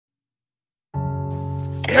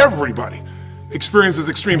Everybody experiences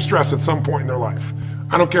extreme stress at some point in their life.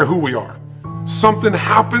 I don't care who we are. Something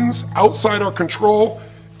happens outside our control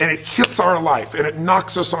and it hits our life and it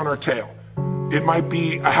knocks us on our tail. It might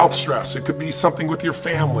be a health stress. It could be something with your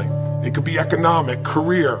family. It could be economic,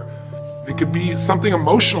 career. It could be something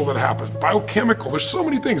emotional that happens, biochemical. There's so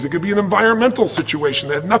many things. It could be an environmental situation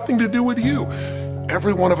that had nothing to do with you.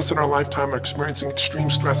 Every one of us in our lifetime are experiencing extreme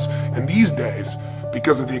stress. And these days,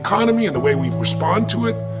 because of the economy and the way we respond to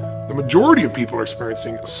it, the majority of people are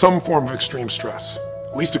experiencing some form of extreme stress,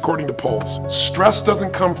 at least according to polls. Stress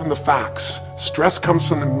doesn't come from the facts. Stress comes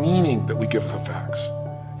from the meaning that we give the facts.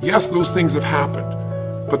 Yes, those things have happened,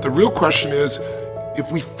 but the real question is,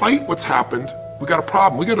 if we fight what's happened, we got a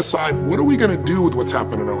problem. We got to decide, what are we going to do with what's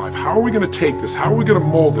happened in our life? How are we going to take this? How are we going to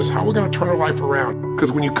mold this? How are we going to turn our life around?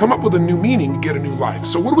 Because when you come up with a new meaning, you get a new life.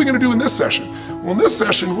 So what are we going to do in this session? Well, in this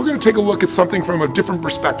session, we're going to take a look at something from a different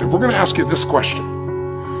perspective. We're going to ask you this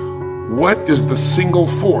question. What is the single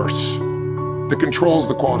force that controls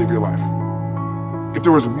the quality of your life? If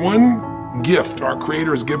there was one gift our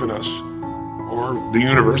Creator has given us, or the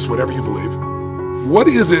universe, whatever you believe, what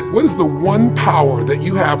is it? What is the one power that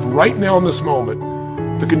you have right now in this moment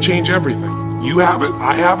that can change everything? You have it,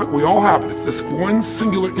 I have it, we all have it. It's this one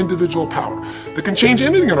singular individual power that can change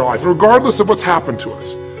anything in our life, regardless of what's happened to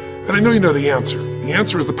us. And I know you know the answer. The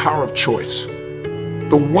answer is the power of choice.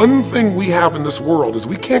 The one thing we have in this world is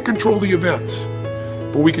we can't control the events,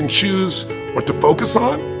 but we can choose what to focus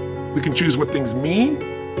on, we can choose what things mean,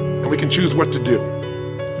 and we can choose what to do.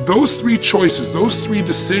 Those three choices, those three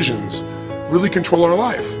decisions really control our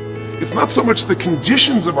life. It's not so much the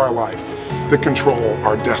conditions of our life that control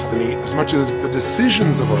our destiny as much as the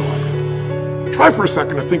decisions of our life. Try for a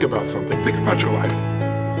second to think about something. Think about your life.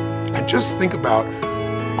 And just think about,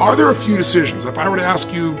 are there a few decisions? If I were to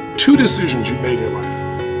ask you 2 decisions you've made in your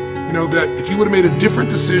life, you know, that if you would have made a different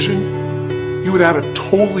decision, you would have had a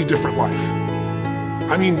totally different life.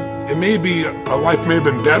 I mean, it may be, a life may have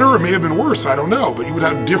been better or may have been worse, I don't know, but you would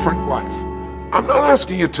have a different life. I'm not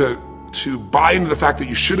asking you to buy into the fact that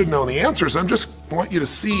you should have known the answers. I just want you to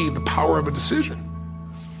see the power of a decision.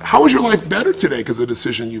 How is your life better today because of a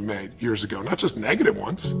decision you made years ago, not just negative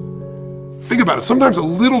ones? Think about it. Sometimes a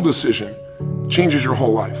little decision changes your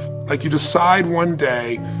whole life. Like you decide one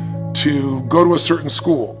day to go to a certain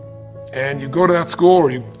school, and you go to that school,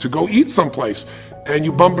 or to go eat someplace, and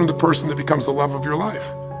you bump into the person that becomes the love of your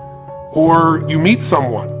life. Or you meet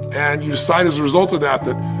someone, and you decide as a result of that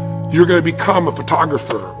you're going to become a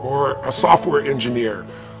photographer, or a software engineer,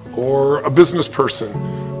 or a business person,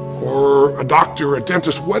 or a doctor, a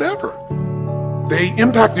dentist, whatever. They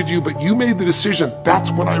impacted you, but you made the decision,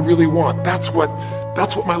 that's what I really want. That's what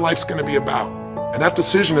my life's going to be about. And that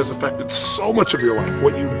decision has affected so much of your life.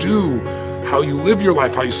 What you do, how you live your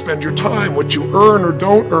life, how you spend your time, what you earn or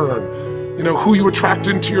don't earn, you know, who you attract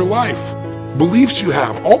into your life, beliefs you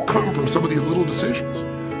have, all come from some of these little decisions.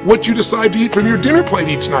 What you decide to eat from your dinner plate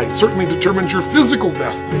each night certainly determines your physical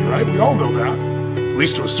destiny, right? We all know that, at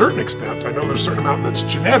least to a certain extent. I know there's a certain amount that's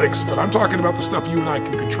genetics, but I'm talking about the stuff you and I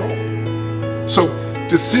can control. So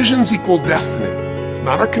decisions equal destiny. It's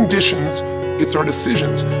not our conditions, it's our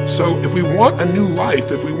decisions. So if we want a new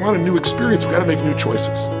life, if we want a new experience, we've got to make new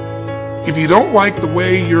choices. If you don't like the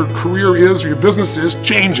way your career is or your business is,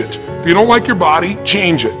 change it. If you don't like your body,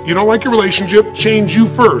 change it. You don't like your relationship, change you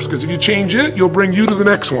first, because if you change it, you'll bring you to the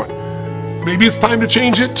next one. Maybe it's time to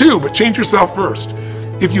change it too, but change yourself first.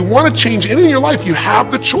 If you want to change anything in your life, you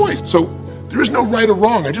have the choice. So there is no right or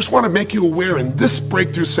wrong. I just want to make you aware in this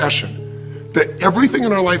breakthrough session that everything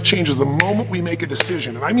in our life changes the moment we make a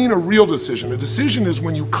decision. And I mean a real decision. A decision is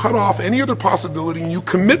when you cut off any other possibility and you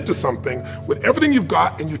commit to something with everything you've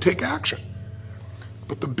got and you take action.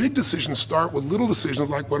 But the big decisions start with little decisions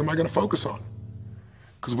like, what am I going to focus on?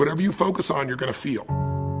 Because whatever you focus on, you're going to feel.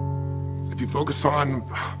 If you focus on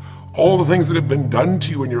all the things that have been done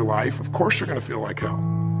to you in your life, of course you're going to feel like hell.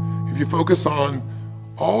 If you focus on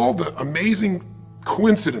all the amazing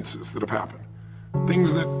coincidences that have happened,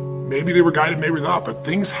 things that maybe they were guided, maybe not, but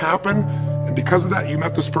things happen, and because of that, you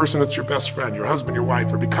met this person that's your best friend, your husband, your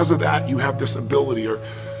wife, or because of that, you have this ability, or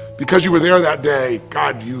because you were there that day,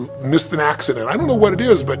 God, you missed an accident. I don't know what it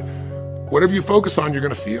is, but whatever you focus on, you're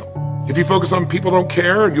going to feel. If you focus on people don't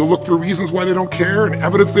care, and you'll look for reasons why they don't care, and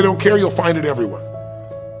evidence they don't care, you'll find it everywhere.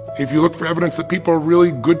 If you look for evidence that people are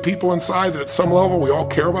really good people inside, that at some level we all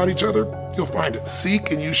care about each other, you'll find it.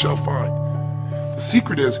 Seek and you shall find. The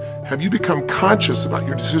secret is, have you become conscious about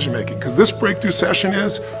your decision making? Because this breakthrough session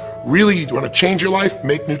is, really, you want to change your life,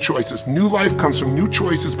 make new choices. New life comes from new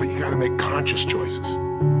choices, but you got to make conscious choices.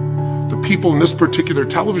 The people in this particular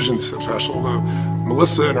television special,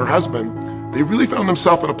 Melissa and her husband, they really found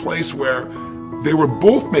themselves in a place where they were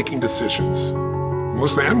both making decisions,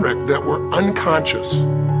 Melissa and Rick, that were unconscious.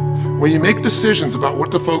 When you make decisions about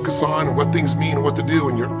what to focus on and what things mean and what to do,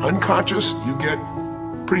 and you're unconscious, you get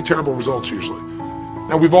pretty terrible results usually.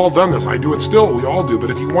 Now, we've all done this. I do it still. We all do. But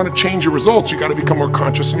if you want to change your results, you got to become more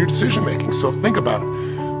conscious in your decision making. So think about it.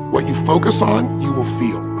 What you focus on, you will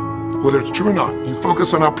feel. Whether it's true or not. You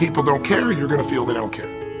focus on how people don't care, you're going to feel they don't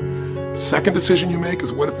care. Second decision you make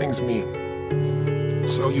is what do things mean.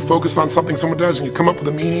 So you focus on something someone does and you come up with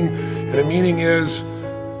a meaning, and the meaning is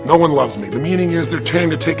no one loves me. The meaning is they're trying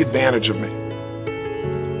to take advantage of me.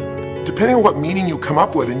 Depending on what meaning you come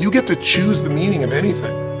up with, and you get to choose the meaning of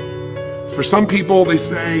anything. For some people, they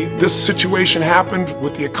say, this situation happened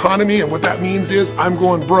with the economy, and what that means is I'm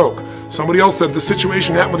going broke. Somebody else said, the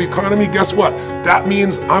situation happened with the economy, guess what? That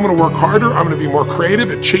means I'm gonna work harder, I'm gonna be more creative,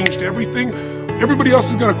 it changed everything. Everybody else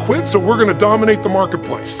is gonna quit, so we're gonna dominate the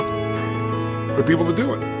marketplace. There are people that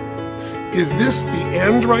do it. Is this the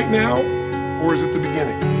end right now, or is it the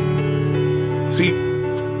beginning? See,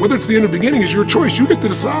 whether it's the end or beginning is your choice. You get to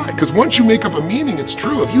decide, because once you make up a meaning, it's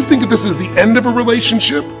true. If you think that this is the end of a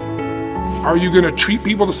relationship, are you going to treat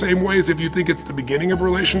people the same way as if you think it's the beginning of a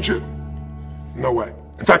relationship? No way.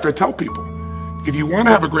 In fact, I tell people, if you want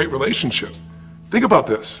to have a great relationship, think about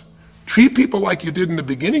this. Treat people like you did in the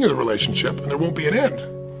beginning of the relationship, and there won't be an end.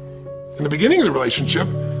 In the beginning of the relationship,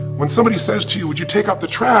 when somebody says to you, would you take out the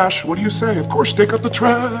trash? What do you say? Of course, take out the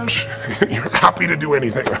trash. You're happy to do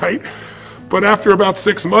anything, right? But after about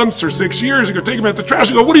 6 months or 6 years, you go take them out the trash.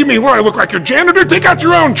 You go, what do you mean? What, I look like your janitor? Take out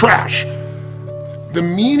your own trash. The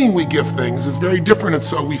meaning we give things is very different, and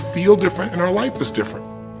so we feel different, and our life is different.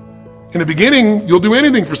 In the beginning, you'll do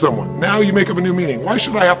anything for someone. Now you make up a new meaning. Why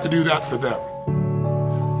should I have to do that for them?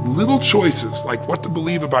 Little choices, like what to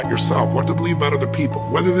believe about yourself, what to believe about other people,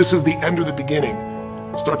 whether this is the end or the beginning,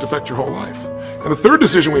 start to affect your whole life. And the third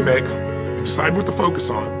decision we make, we decide what to focus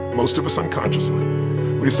on, most of us unconsciously.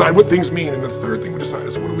 We decide what things mean, and the third thing we decide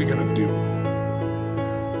is what are we gonna do?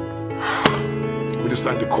 We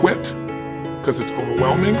decide to quit, because it's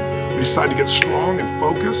overwhelming. We decide to get strong and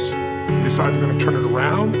focus. We decide we're going to turn it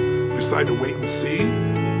around. We decide to wait and see.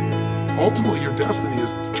 Ultimately, your destiny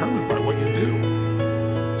is determined by what you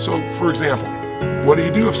do. So, for example, what do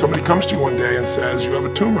you do if somebody comes to you one day and says you have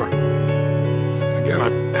a tumor? Again,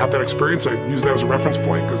 I've had that experience. I use that as a reference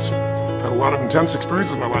point because I've had a lot of intense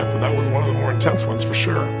experiences in my life, but that was one of the more intense ones for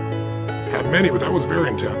sure. Had many, but that was very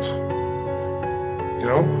intense. You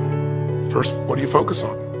know, first, what do you focus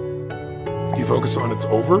on? Do you focus on it's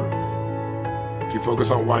over? Do you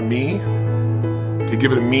focus on why me? Do you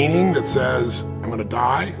give it a meaning that says, I'm gonna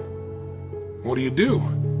die? What do? Do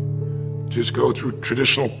you just go through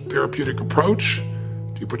traditional therapeutic approach?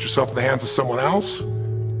 Do you put yourself in the hands of someone else?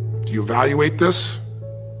 Do you evaluate this?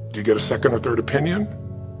 Do you get a second or third opinion?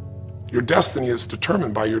 Your destiny is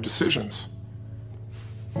determined by your decisions.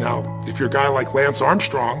 Now, if you're a guy like Lance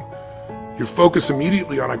Armstrong, you focus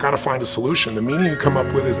immediately on, I gotta find a solution. The meaning you come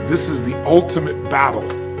up with is, this is the ultimate battle.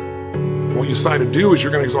 And what you decide to do is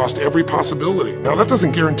you're gonna exhaust every possibility. Now that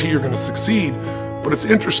doesn't guarantee you're gonna succeed, but it's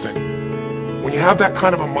interesting. When you have that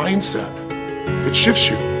kind of a mindset, it shifts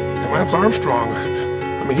you. And Lance Armstrong,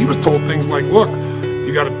 I mean, he was told things like, look,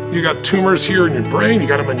 you got tumors here in your brain, you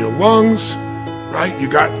got them in your lungs, right? You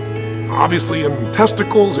got, obviously, in the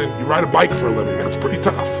testicles, and you ride a bike for a living. That's pretty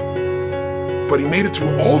tough. But he made it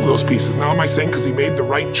through all of those pieces. Now, am I saying because he made the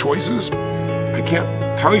right choices? I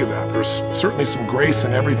can't tell you that. There's certainly some grace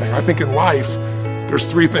in everything. I think in life, there's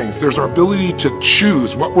three things. There's our ability to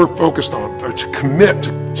choose what we're focused on, or to commit,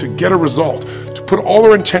 to get a result, to put all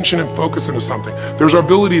our intention and focus into something. There's our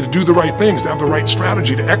ability to do the right things, to have the right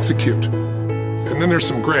strategy, to execute. And then there's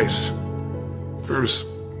some grace. There's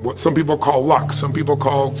what some people call luck, some people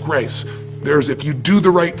call grace. There's if you do the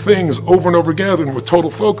right things over and over again and with total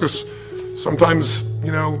focus, sometimes,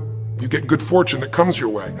 you know, you get good fortune that comes your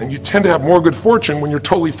way. And you tend to have more good fortune when you're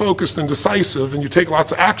totally focused and decisive and you take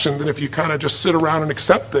lots of action than if you kind of just sit around and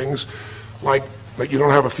accept things like you don't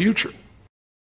have a future.